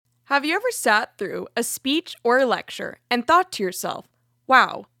Have you ever sat through a speech or a lecture and thought to yourself,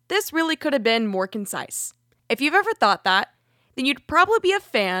 wow, this really could have been more concise? If you've ever thought that, then you'd probably be a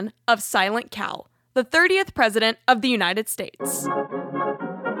fan of Silent Cal, the 30th President of the United States. The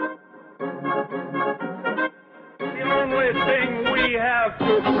only thing we have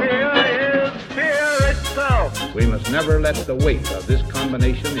to fear is fear itself. We must never let the weight of this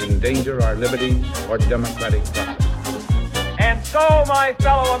combination endanger our liberties or democratic process. And so, my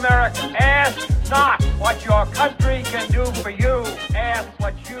fellow Americans, ask not what your country can do for you, ask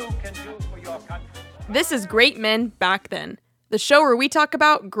what you can do for your country. This is Great Men Back Then, the show where we talk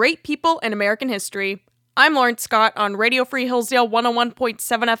about great people in American history. I'm Lauren Scott on Radio Free Hillsdale 101.7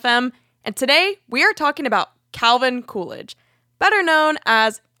 FM, and today we are talking about Calvin Coolidge, better known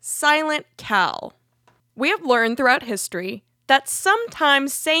as Silent Cal. We have learned throughout history that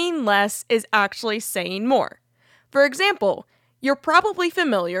sometimes saying less is actually saying more. For example, you're probably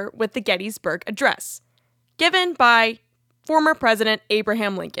familiar with the Gettysburg Address, given by former President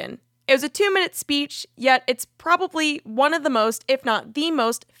Abraham Lincoln. It was a 2-minute speech, yet it's probably one of the most, if not the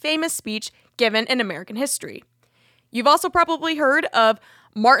most, famous speech given in American history. You've also probably heard of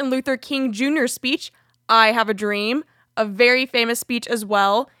Martin Luther King Jr.'s speech, I Have a Dream, a very famous speech as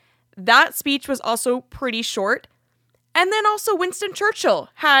well. That speech was also pretty short. And then also Winston Churchill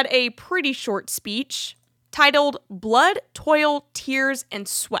had a pretty short speech titled Blood, Toil, Tears, and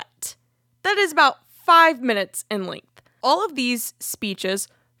Sweat. That is about 5 minutes in length. All of these speeches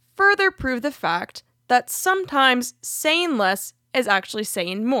further prove the fact that sometimes saying less is actually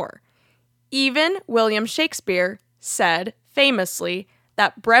saying more. Even William Shakespeare said famously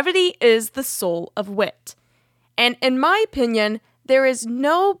that brevity is the soul of wit. And in my opinion, there is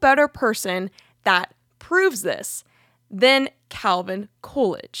no better person that proves this than Calvin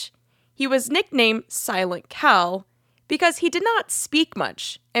Coolidge. He was nicknamed Silent Cal because he did not speak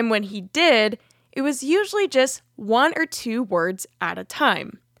much, and when he did, it was usually just 1 or 2 words at a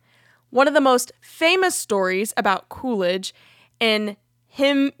time. One of the most famous stories about Coolidge and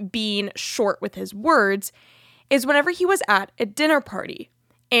him being short with his words is whenever he was at a dinner party,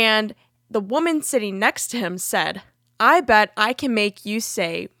 and the woman sitting next to him said, I bet I can make you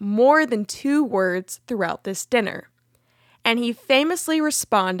say more than 2 words throughout this dinner. And he famously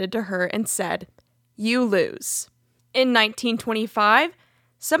responded to her and said, you lose. In 1925,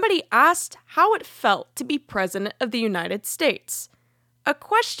 somebody asked how it felt to be President of the United States. A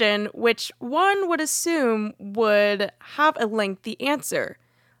question which one would assume would have a lengthy answer,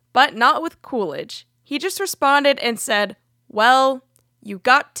 but not with Coolidge. He just responded and said, well, you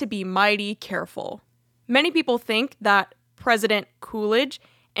got to be mighty careful. Many people think that President Coolidge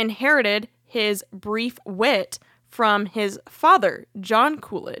inherited his brief wit from his father, John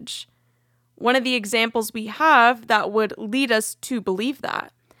Coolidge. One of the examples we have that would lead us to believe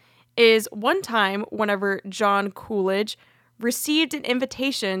that is one time whenever John Coolidge received an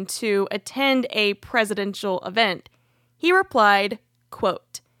invitation to attend a presidential event, he replied,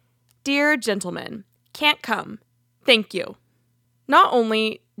 quote, Dear gentlemen, can't come. Thank you. Not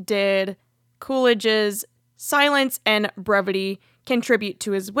only did Coolidge's silence and brevity contribute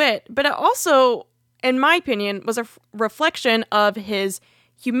to his wit, but it also, in my opinion, was a reflection of his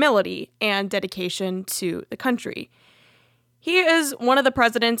humility and dedication to the country. He is one of the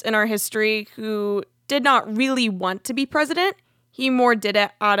presidents in our history who did not really want to be president. He more did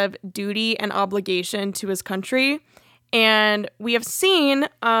it out of duty and obligation to his country. And we have seen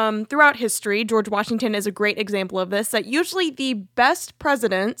throughout history, George Washington is a great example of this, that usually the best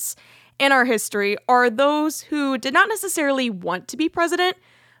presidents in our history are those who did not necessarily want to be president,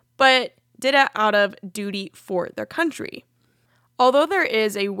 but did it out of duty for their country. Although there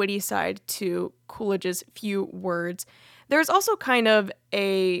is a witty side to Coolidge's few words, there's also kind of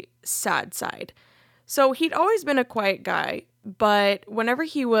a sad side. So he'd always been a quiet guy, but whenever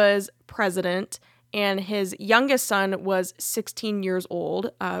he was president and his youngest son was 16 years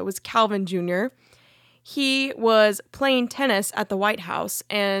old, it was Calvin Jr., he was playing tennis at the White House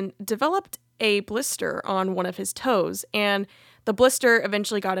and developed a blister on one of his toes, and the blister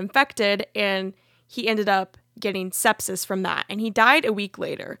eventually got infected, and he ended up getting sepsis from that, and he died a week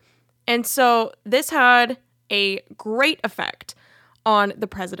later. And so this had a great effect on the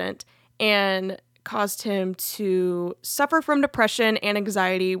president and caused him to suffer from depression and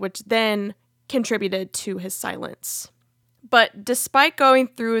anxiety, which then contributed to his silence. But despite going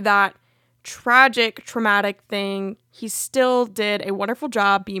through that tragic, traumatic thing, he still did a wonderful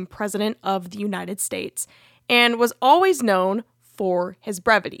job being president of the United States and was always known for his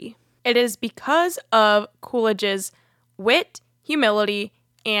brevity. It is because of Coolidge's wit, humility,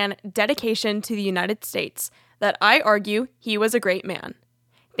 and dedication to the United States that I argue he was a great man.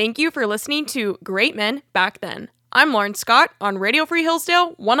 Thank you for listening to Great Men Back Then. I'm Lauren Scott on Radio Free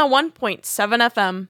Hillsdale 101.7 FM.